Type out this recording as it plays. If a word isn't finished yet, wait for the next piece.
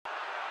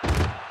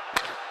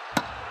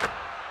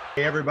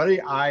Hey, everybody.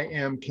 I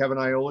am Kevin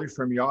Ioli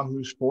from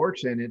Yahoo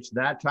Sports, and it's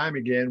that time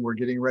again. We're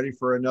getting ready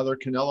for another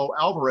Canelo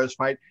Alvarez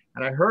fight.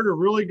 And I heard a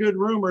really good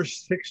rumor,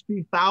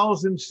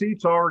 60,000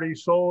 seats already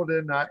sold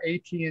in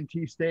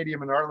AT&T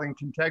Stadium in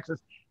Arlington, Texas.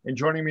 And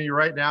joining me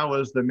right now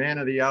is the man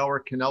of the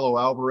hour, Canelo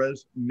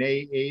Alvarez.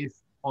 May 8th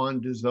on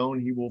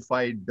DAZN, he will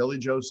fight Billy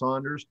Joe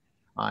Saunders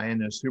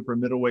in a super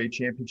middleweight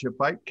championship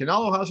fight.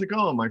 Canelo, how's it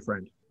going, my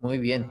friend? Muy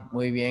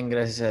bien,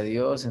 gracias a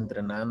Dios,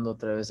 entrenando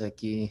otra vez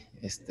aquí,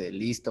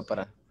 listo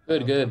para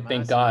Good.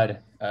 Thank God.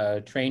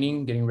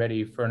 Training, getting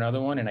ready for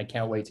another one, and I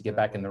can't wait to get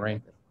back in the ring.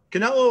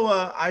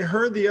 Canelo, I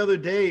heard the other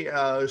day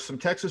some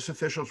Texas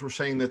officials were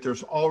saying that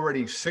there's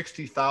already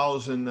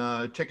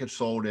 60,000 tickets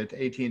sold at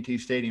AT&T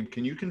Stadium.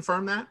 Can you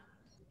confirm that?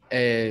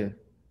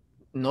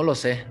 No lo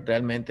sé,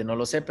 realmente no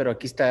lo sé, pero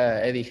aquí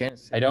está Eddie Hearn.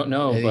 I don't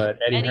know, Eddie. but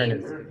Eddie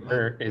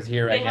Hearn is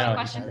here right now. I have a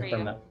question for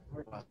you.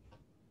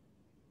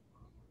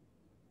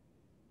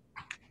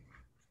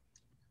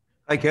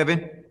 Hi,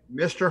 Kevin.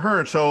 Mr.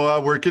 Hearn.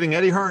 So we're getting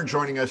Eddie Hearn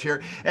joining us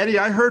here. Eddie,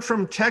 I heard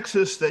from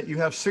Texas that you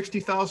have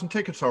 60,000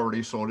 tickets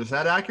already sold. Is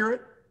that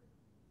accurate?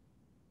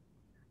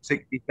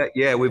 60.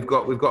 Yeah, we've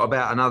got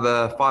about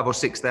another 5,000 or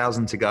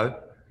 6,000 to go.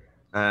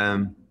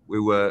 We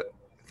were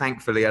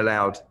thankfully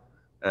allowed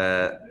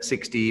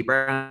 60,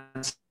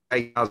 around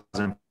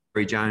 8,000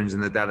 for Jones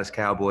and the Dallas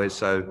Cowboys.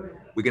 So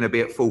we're going to be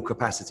at full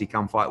capacity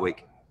come fight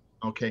week.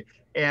 Okay.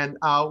 And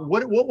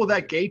what will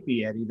that gate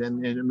be, Eddie?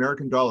 Then in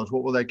American dollars,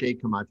 what will that gate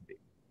come out to be?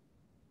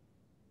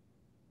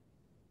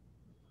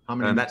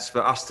 That's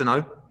for us to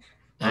know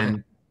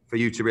and for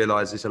you to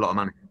realize it's a lot of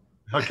money.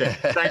 Okay.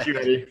 Thank you,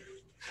 Eddie.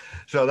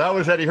 So that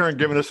was Eddie Hearn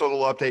giving us a little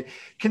update.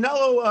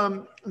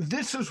 Canelo,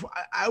 this is,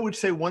 I would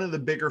say, one of the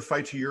bigger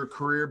fights of your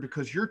career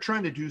because you're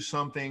trying to do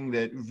something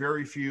that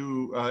very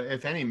few,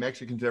 if any,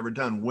 Mexicans ever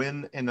done,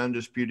 win an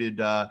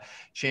undisputed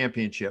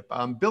championship.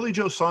 Billy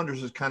Joe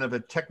Saunders is kind of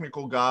a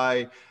technical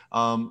guy,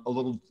 a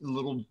little,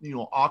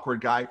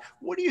 awkward guy.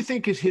 What do you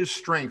think is his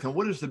strength and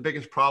what is the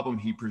biggest problem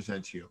he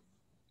presents you?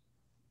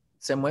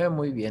 Se mueve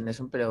muy bien, es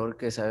un peleador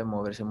que sabe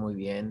moverse muy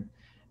bien,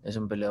 es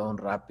un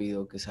peleador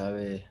rápido que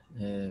sabe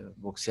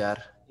boxear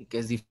y que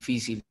es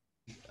difícil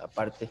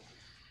aparte,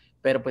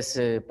 pero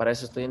pues para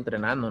eso estoy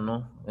entrenando,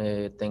 ¿no?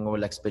 Tengo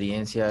la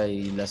experiencia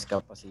y las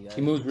capacidades.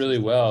 He moves really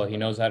well. He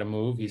knows how to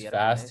move. He's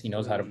fast. He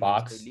knows how to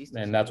box.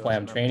 And that's why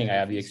I'm training. I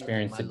have the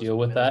experience to deal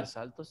with that.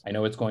 I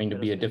know it's going to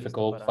be a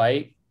difficult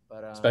fight,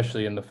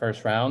 especially in the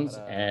first rounds,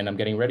 and I'm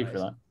getting ready for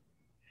that.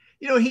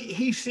 You know,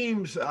 he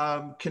seems,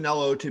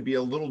 Canelo, to be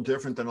a little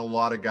different than a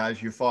lot of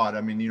guys you fought. I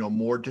mean,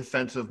 more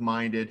defensive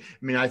minded.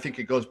 I mean, I think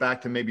it goes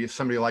back to maybe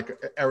somebody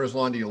like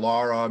Erislandy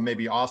Lara,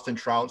 maybe Austin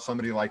Trout,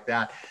 somebody like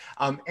that.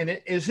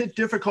 Is it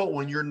difficult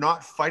when you're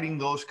not fighting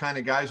those kind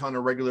of guys on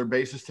a regular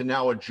basis to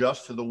now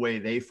adjust to the way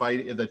they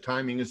fight? The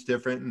timing is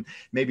different and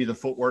maybe the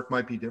footwork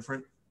might be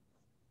different.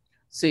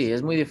 Sí,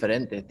 es muy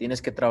diferente.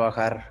 Tienes que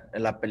trabajar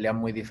en la pelea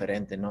muy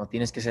diferente, ¿no?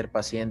 Tienes que ser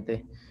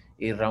paciente,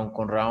 ir round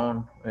con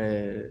round,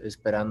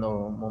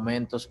 esperando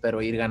momentos,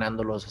 pero ir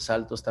ganando los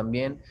asaltos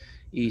también.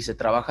 Y se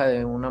trabaja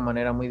de una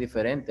manera muy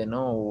diferente,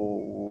 ¿no?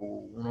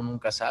 Uno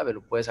nunca sabe,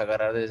 lo puedes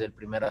agarrar desde el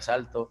primer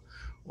asalto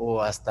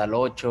o hasta el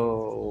 8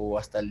 o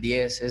hasta el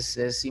 10.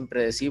 Es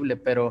impredecible,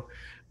 pero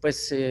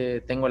pues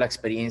tengo la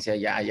experiencia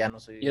ya no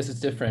soy... Yes, it's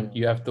different.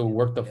 You have to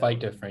work the fight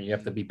different. You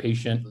have to be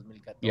patient.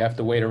 You have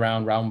to wait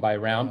around round by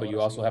round, but you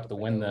also have to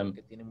win them.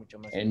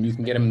 And you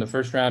can get them in the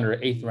first round or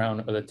 8th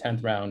round or the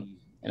 10th round.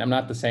 And I'm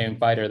not the same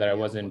fighter that I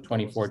was in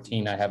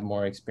 2014. I have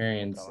more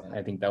experience, and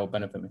I think that will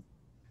benefit me.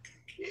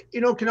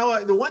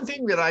 Canelo, the one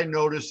thing that I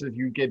notice as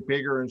you get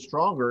bigger and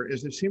stronger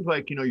is it seems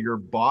like, your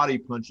body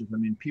punches. I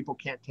mean, people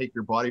can't take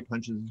your body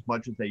punches as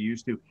much as they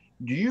used to.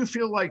 Do you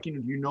feel like,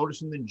 do you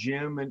notice in the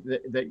gym and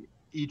that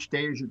each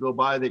day as you go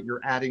by that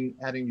you're adding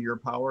to your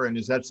power? And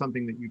is that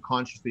something that you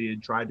consciously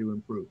try to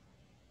improve?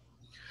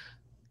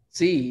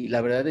 Sí,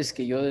 la verdad es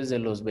que yo desde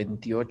los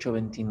 28,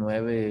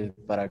 29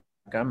 para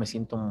acá me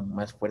siento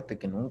más fuerte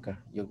que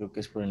nunca. Yo creo que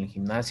es por el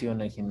gimnasio.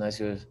 En el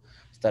gimnasio es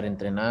estar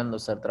entrenando,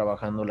 estar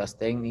trabajando las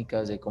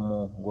técnicas de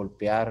cómo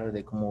golpear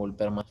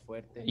más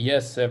fuerte.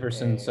 Yes, ever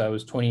since I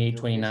was 28,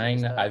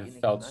 29, I've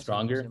felt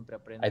stronger.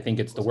 I think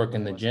it's the work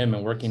in the gym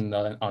and working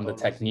on the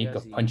technique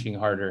of punching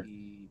harder.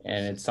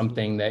 And it's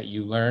something that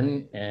you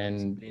learn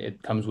and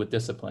it comes with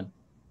discipline.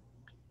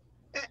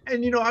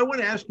 And, I want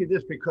to ask you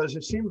this because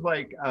it seems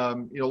like, a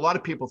lot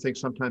of people think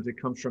sometimes it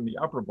comes from the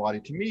upper body.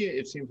 To me,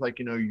 it seems like,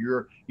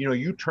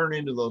 you turn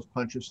into those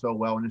punches so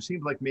well. And it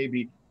seems like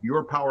maybe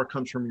your power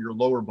comes from your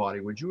lower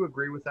body. Would you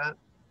agree with that?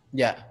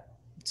 Yeah.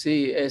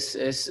 Sí,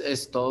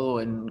 es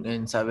todo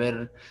en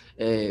saber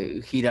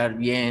girar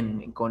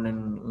bien,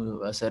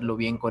 hacerlo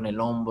bien con el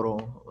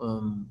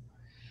hombro,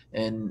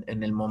 en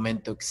el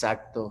momento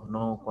exacto,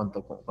 ¿no?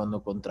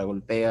 Cuando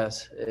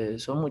contragolpeas.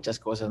 Son muchas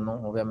cosas,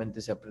 ¿no? Obviamente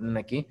se aprenden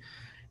aquí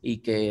y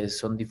que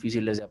son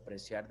difíciles de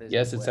apreciar.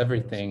 Yes, it's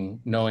everything.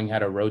 Knowing how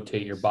to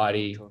rotate your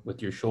body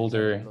with your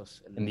shoulder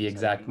in the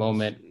exact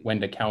moment, when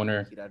to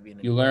counter.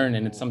 You learn,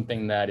 and it's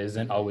something that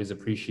isn't always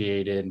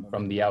appreciated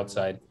from the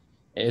outside.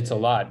 It's a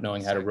lot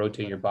knowing how to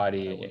rotate your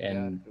body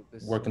and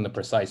work in the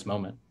precise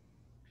moment.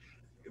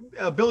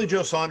 Billy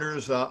Joe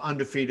Saunders,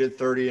 undefeated,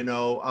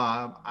 30-0.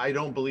 I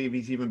don't believe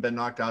he's even been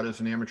knocked out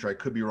as an amateur. I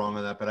could be wrong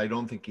on that, but I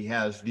don't think he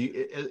has.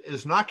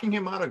 Is knocking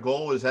him out a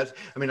goal? Is that?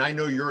 I mean, I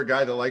know you're a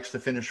guy that likes to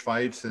finish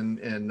fights and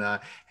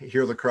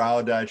hear the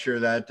crowd cheer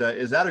that.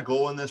 Is that a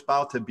goal in this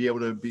bout, to be able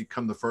to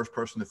become the first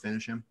person to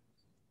finish him?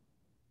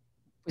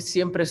 Pues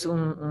siempre es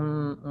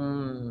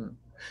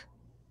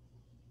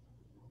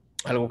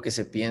algo que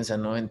se piensa,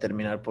 ¿no? En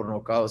terminar por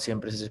nocaut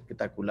siempre es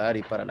espectacular,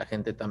 y para la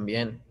gente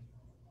también.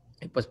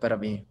 Y pues para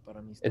mí.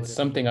 It's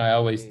something I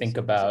always think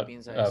about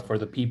for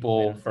the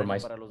people, for my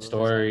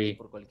story.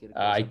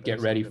 I get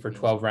ready for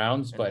 12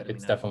 rounds, but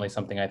it's definitely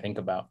something I think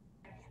about.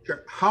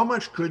 Sure. How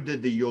much good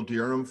did the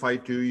Yildirim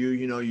fight do you?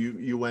 You know,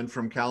 you went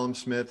from Callum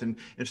Smith, and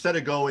instead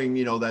of going,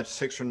 you know, that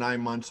 6 or 9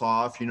 months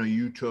off, you know,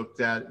 you took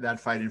that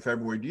fight in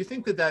February. Do you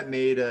think that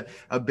made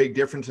a big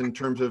difference in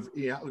terms of,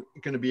 you know,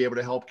 going to be able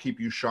to help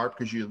keep you sharp,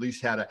 because you at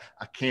least had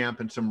a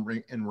camp and some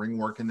ring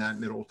work in that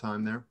middle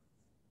time there?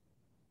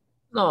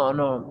 No,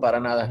 no, para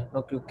nada.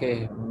 No creo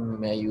que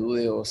me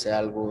ayude o sea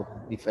algo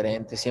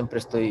diferente. Siempre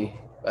estoy,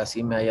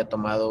 así me haya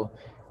tomado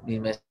mis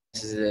meses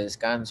de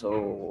descanso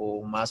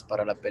o más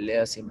para la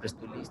pelea, siempre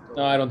estoy listo.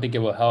 No, I don't think it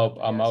will help.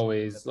 I'm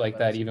always like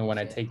that, even when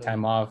I take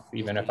time off,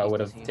 even if I would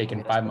have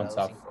taken 5 months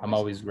off, I'm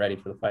always ready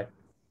for the fight.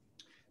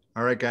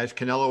 All right, guys,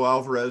 Canelo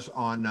Alvarez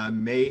on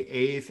May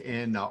 8th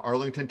in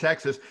Arlington,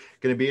 Texas.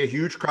 Going to be a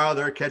huge crowd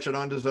there. Catch it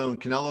on DAZN.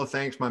 Canelo,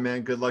 thanks, my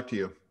man. Good luck to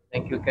you.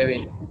 Thank you,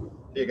 Kevin.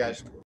 See you guys.